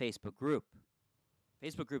have a Facebook group?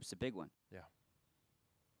 Facebook group's a big one. Yeah.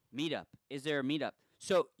 Meetup. Is there a meetup?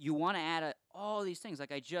 So you want to add all these things.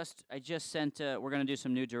 Like I just sent, we're going to do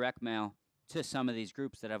some new direct mail to some of these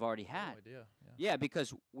groups that I've already had. No idea. Yeah,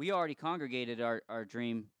 because we already congregated our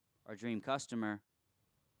dream customer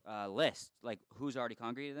list, like who's already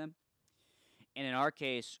congregated them. And in our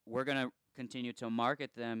case, we're going to continue to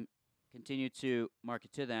market them, continue to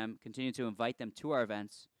market to them, continue to invite them to our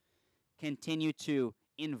events, continue to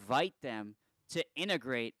invite them to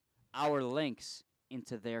integrate our links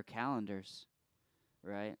into their calendars,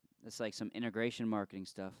 right? That's like some integration marketing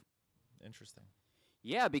stuff. Interesting.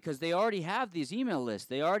 Yeah, because they already have these email lists.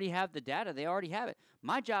 They already have the data. They already have it.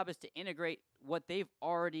 My job is to integrate what they've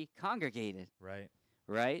already congregated. Right.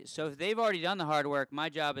 Right? So if they've already done the hard work, my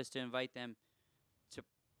job is to invite them to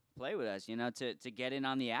play with us, to get in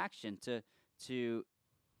on the action, to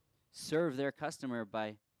serve their customer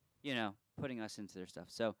by, putting us into their stuff.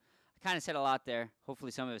 So I kind of said a lot there.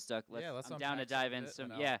 Hopefully some of it stuck. I'm down to dive in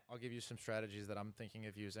some. I'll give you some strategies that I'm thinking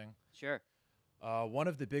of using. Sure. One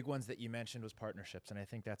of the big ones that you mentioned was partnerships, and I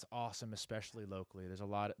think that's awesome, especially locally.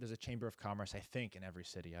 There's a chamber of commerce, I think, in every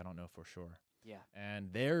city. I don't know for sure. Yeah.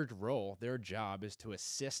 And their job is to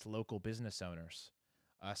assist local business owners.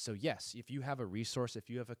 So yes, if you have a resource, if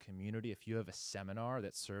you have a community, if you have a seminar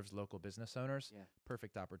that serves local business owners,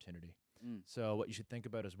 perfect opportunity. So what you should think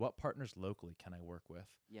about is, what partners locally can I work with?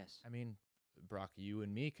 Yes. I mean, Brock, you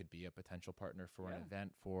and me could be a potential partner for an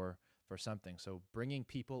event, for something. So bringing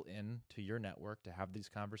people in to your network to have these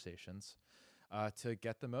conversations, to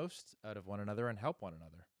get the most out of one another and help one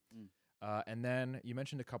another. And then you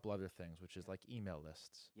mentioned a couple other things, which is like email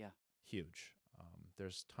lists. Yeah. Huge.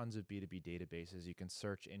 There's tons of B2B databases. You can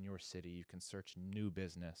search in your city. You can search new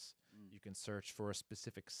business. You can search for a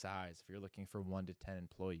specific size if you're looking for 1 to 10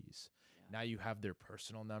 employees. Yeah. Now you have their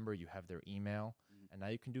personal number, you have their email, and now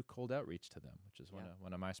you can do cold outreach to them, which is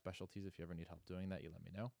one of my specialties. If you ever need help doing that, you let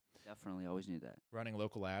me know. Definitely, always need that. Running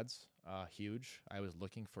local ads, huge. I was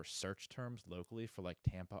looking for search terms locally for like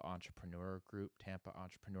Tampa Entrepreneur Group, Tampa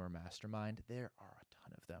Entrepreneur Mastermind. There are a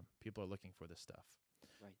ton of them. People are looking for this stuff.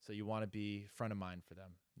 Right. So you want to be front of mind for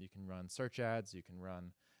them. You can run search ads. You can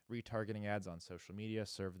run retargeting ads on social media,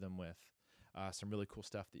 serve them with some really cool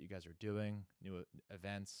stuff that you guys are doing, new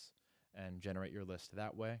events, and generate your list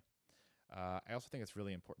that way. I also think it's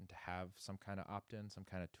really important to have some kind of opt-in, some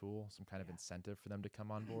kind of tool, some kind of incentive for them to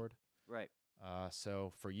come on board. Right.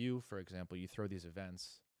 So for you, for example, you throw these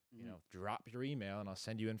events, you know, drop your email and I'll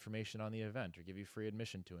send you information on the event or give you free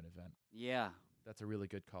admission to an event. Yeah. That's a really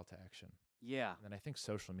good call to action. Yeah. And then I think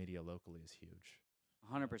social media locally is huge.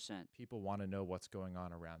 100%. People want to know what's going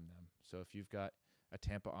on around them. So if you've got a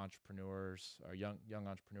Tampa entrepreneurs or young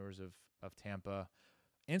entrepreneurs of Tampa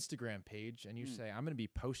Instagram page and you say, I'm going to be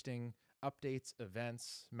posting updates,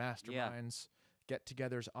 events, masterminds,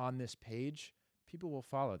 get-togethers on this page, people will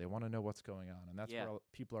follow. They want to know what's going on. And that's where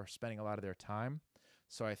people are spending a lot of their time.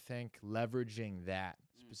 So I think leveraging that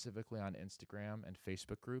specifically on Instagram and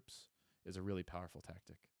Facebook groups is a really powerful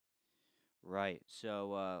tactic. Right.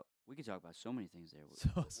 So we could talk about so many things there.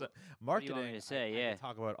 So marketing, what do you want me to say? I could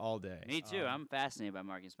talk about all day. Me too. I'm fascinated by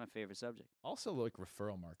marketing. It's my favorite subject. Also, like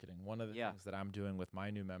referral marketing. One of the things that I'm doing with my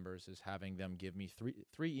new members is having them give me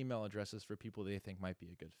three email addresses for people they think might be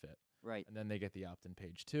a good fit. Right. And then they get the opt-in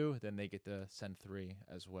page too. Then they get to send 3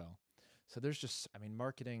 as well. So there's just, I mean,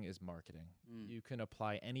 marketing is marketing. You can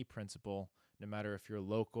apply any principle, no matter if you're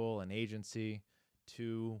local, an agency,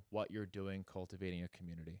 to what you're doing, cultivating a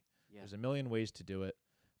community. Yeah. There's a million ways to do it,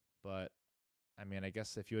 but I mean, I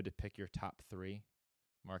guess if you had to pick your top 3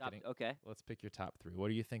 marketing, let's pick your top 3. What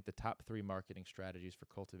do you think the top 3 marketing strategies for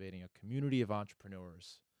cultivating a community of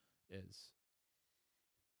entrepreneurs is?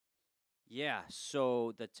 Yeah,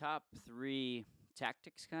 so the top 3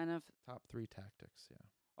 tactics, kind of? Top 3 tactics, yeah.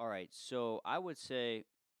 All right, so I would say,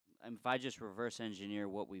 if I just reverse engineer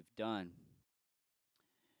what we've done,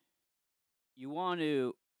 you want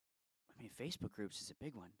to, I mean, Facebook groups is a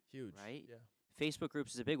big one. Huge. Right? Yeah. Facebook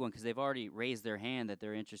groups is a big one because they've already raised their hand that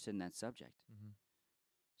they're interested in that subject.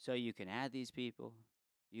 So you can add these people,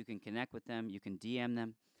 you can connect with them, you can DM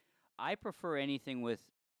them. I prefer anything with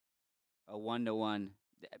a one-to-one.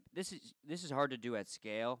 This is hard to do at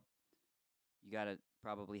scale. You got to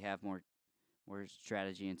probably have more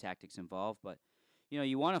strategy and tactics involved, but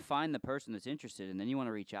you want to find the person that's interested, and then you want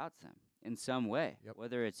to reach out to them in some way,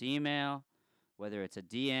 whether it's email, whether it's a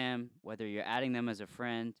DM, whether you're adding them as a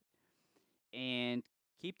friend, and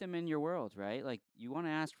keep them in your world, right? Like, you want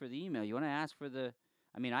to ask for the email. You want to ask for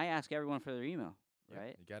I ask everyone for their email,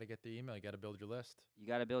 right? You got to get the email. You got to build your list. You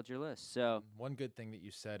got to build your list. So one good thing that you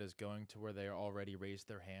said is going to where they already raised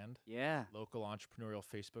their hand. Yeah. Local entrepreneurial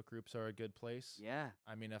Facebook groups are a good place. Yeah.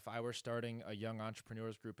 I mean, if I were starting a young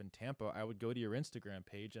entrepreneurs group in Tampa, I would go to your Instagram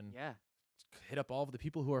page and hit up all of the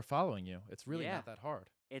people who are following you. It's really not that hard.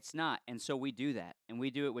 It's not. And so we do that. And we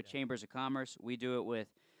do it with Chambers of Commerce. We do it with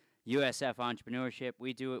USF Entrepreneurship.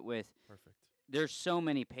 We do it with There's so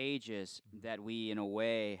many pages that we, in a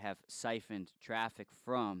way, have siphoned traffic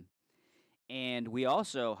from. And we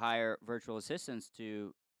also hire virtual assistants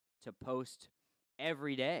to post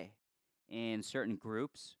every day in certain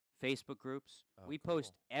groups, Facebook groups. We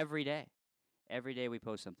post every day. Every day we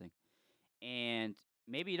post something. And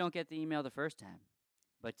maybe you don't get the email the first time,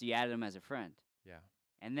 but you add them as a friend. Yeah.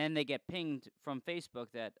 And then they get pinged from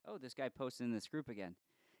Facebook that, oh, this guy posted in this group again.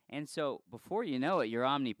 And so before you know it, you're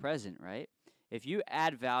omnipresent, right? If you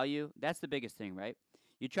add value, that's the biggest thing, right?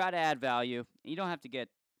 You try to add value. You don't have to get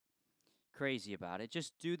crazy about it.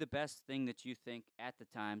 Just do the best thing that you think at the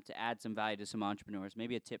time to add some value to some entrepreneurs.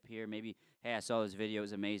 Maybe a tip here. Maybe, hey, I saw this video. It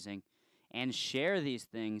was amazing. And share these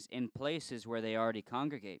things in places where they already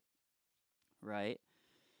congregate, right?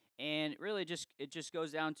 And really it just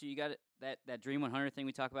goes down to you got that Dream 100 thing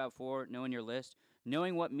we talked about before, knowing your list,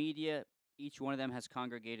 knowing what media each one of them has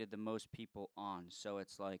congregated the most people on. So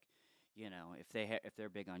it's like, if they're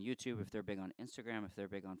big on YouTube, if they're big on Instagram, if they're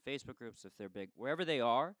big on Facebook groups, if they're big wherever they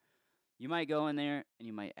are, you might go in there and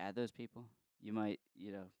you might add those people. You might,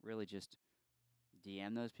 really just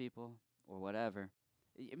DM those people or whatever.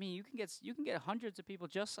 I mean, you can get hundreds of people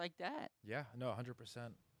just like that. Yeah, no, 100%.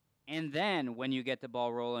 And then when you get the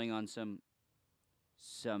ball rolling on some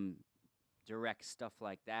direct stuff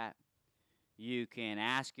like that, you can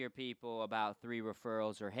ask your people about 3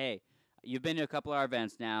 referrals or, hey, you've been to a couple of our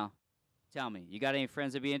events now. Tell me, you got any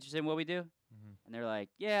friends that be interested in what we do? And they're like,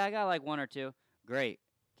 yeah, I got like 1 or 2. Great.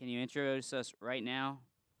 Can you introduce us right now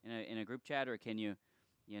in a group chat, or can you,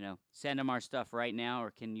 send them our stuff right now,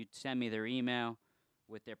 or can you send me their email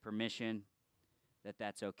with their permission that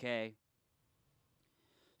that's okay?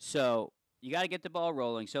 So you got to get the ball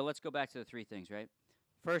rolling. So let's go back to the 3 things, right?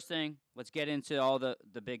 First thing, let's get into all the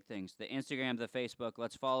big things, the Instagram, the Facebook.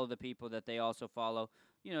 Let's follow the people that they also follow.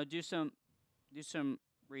 Do some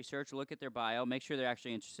research, look at their bio, make sure they're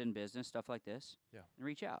actually interested in business, stuff like this, and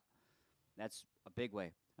reach out. That's a big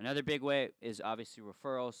way. Another big way is obviously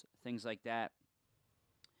referrals, things like that.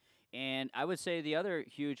 And I would say the other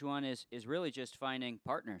huge one is really just finding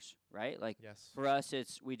partners, right? Like Yes. for us,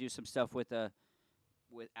 we do some stuff with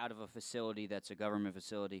out of a facility that's a government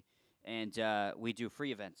facility, and we do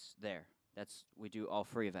free events there. We do all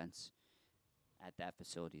free events at that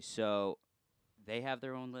facility. So they have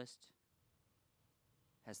their own list,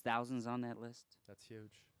 has thousands on that list, That's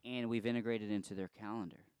huge. and we've integrated into their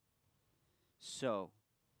calendar. So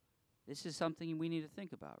this is something we need to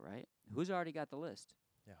think about, right? Who's already got the list?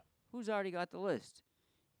 Yeah. Who's already got the list?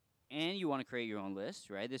 And you want to create your own list,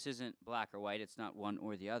 right? This isn't black or white. It's not one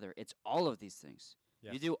or the other. It's all of these things.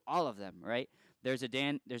 Yes. You do all of them, right? There's a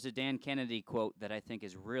Dan Kennedy quote that I think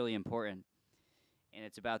is really important, and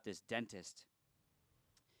it's about this dentist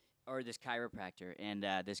or this chiropractor. And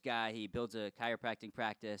this guy, he builds a chiropractic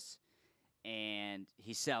practice, and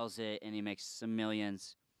he sells it, and he makes some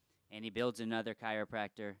millions. And he builds another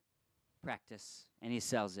chiropractor practice, and he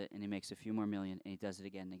sells it, and he makes a few more million, and he does it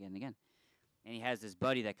again and again and again. And he has this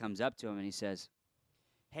buddy that comes up to him, and he says,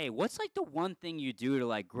 hey, what's like the one thing you do to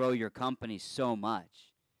like grow your company so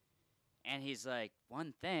much? And he's like,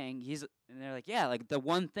 one thing? And they're like, yeah, like the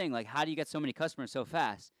one thing. Like, how do you get so many customers so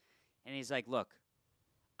fast? And he's like, look,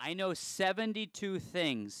 I know 72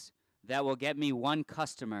 things that will get me one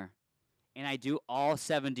customer, and I do all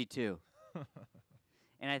 72.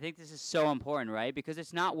 And I think this is so important, right? Because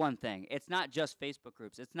it's not one thing. It's not just Facebook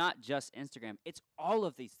groups. It's not just Instagram. It's all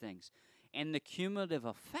of these things. And the cumulative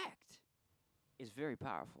effect is very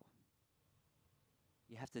powerful.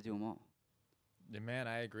 You have to do them all. Man,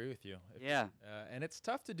 I agree with you. Yeah. And it's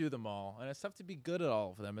tough to do them all, and it's tough to be good at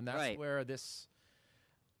all of them. And that's Right. where this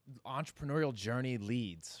entrepreneurial journey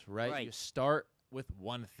leads, right? Right. You start with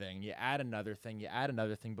one thing, you add another thing, you add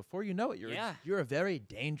another thing. Before you know it, you're a very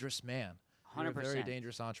dangerous man. 100%. You're a very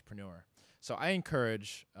dangerous entrepreneur. So I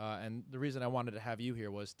encourage, and the reason I wanted to have you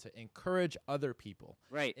here was to encourage other people,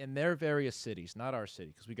 Right. in their various cities, not our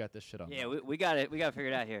city, because we got this shit on. Yeah, we got it. We got to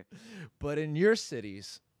figure it out here. But in your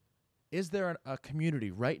cities, is there a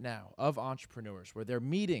community right now of entrepreneurs where they're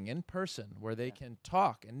meeting in person, where they can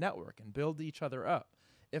talk and network and build each other up?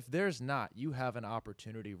 If there's not, you have an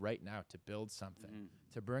opportunity right now to build something,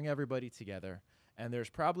 to bring everybody together. And there's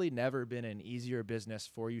probably never been an easier business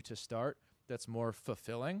for you to start that's more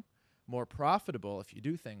fulfilling, more profitable if you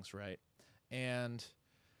do things right, and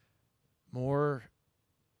more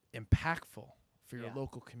impactful for your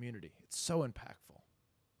local community. It's so impactful.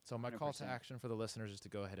 So my 100%. call to action for the listeners is to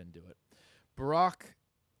go ahead and do it. Brock,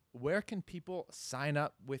 where can people sign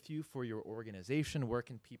up with you for your organization? Where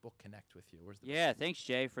can people connect with you? Where's the Thanks,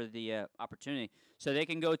 Jay, for the opportunity. So they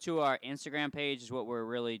can go to our Instagram page, is what we're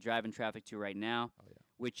really driving traffic to right now,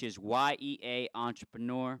 which is YEA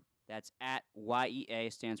Entrepreneur. That's at YEA,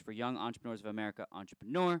 stands for Young Entrepreneurs of America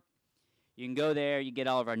Entrepreneur. You can go there. You get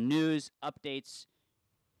all of our news, updates,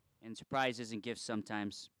 and surprises and gifts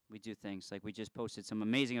sometimes. We do things like we just posted some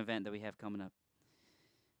amazing event that we have coming up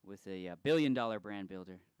with a billion-dollar brand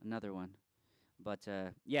builder, another one. But,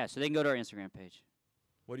 so they can go to our Instagram page.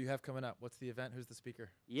 What do you have coming up? What's the event? Who's the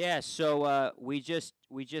speaker? Yeah, so we just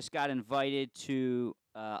got invited to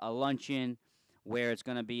a luncheon where it's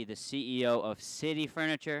going to be the CEO of City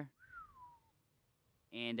Furniture.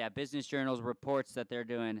 And Business Journal reports that they're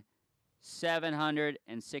doing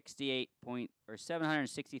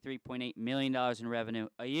 $763.8 million in revenue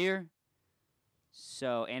a year.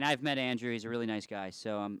 So, and I've met Andrew; he's a really nice guy.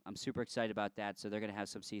 So I'm super excited about that. So they're gonna have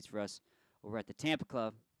some seats for us over at the Tampa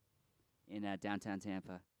Club in downtown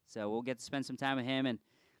Tampa. So we'll get to spend some time with him, and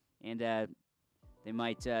they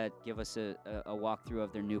might give us a walkthrough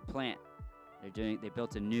of their new plant. They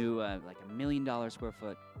built a new like $1 million square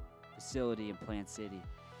foot facility in Plant City,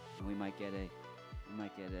 and we might get a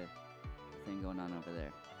thing going on over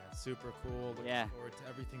there. Yeah, super cool. Looking forward to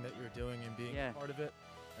everything that you're doing and being a part of it.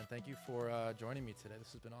 And thank you for joining me today.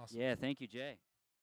 This has been awesome. Yeah, thank you, Jay.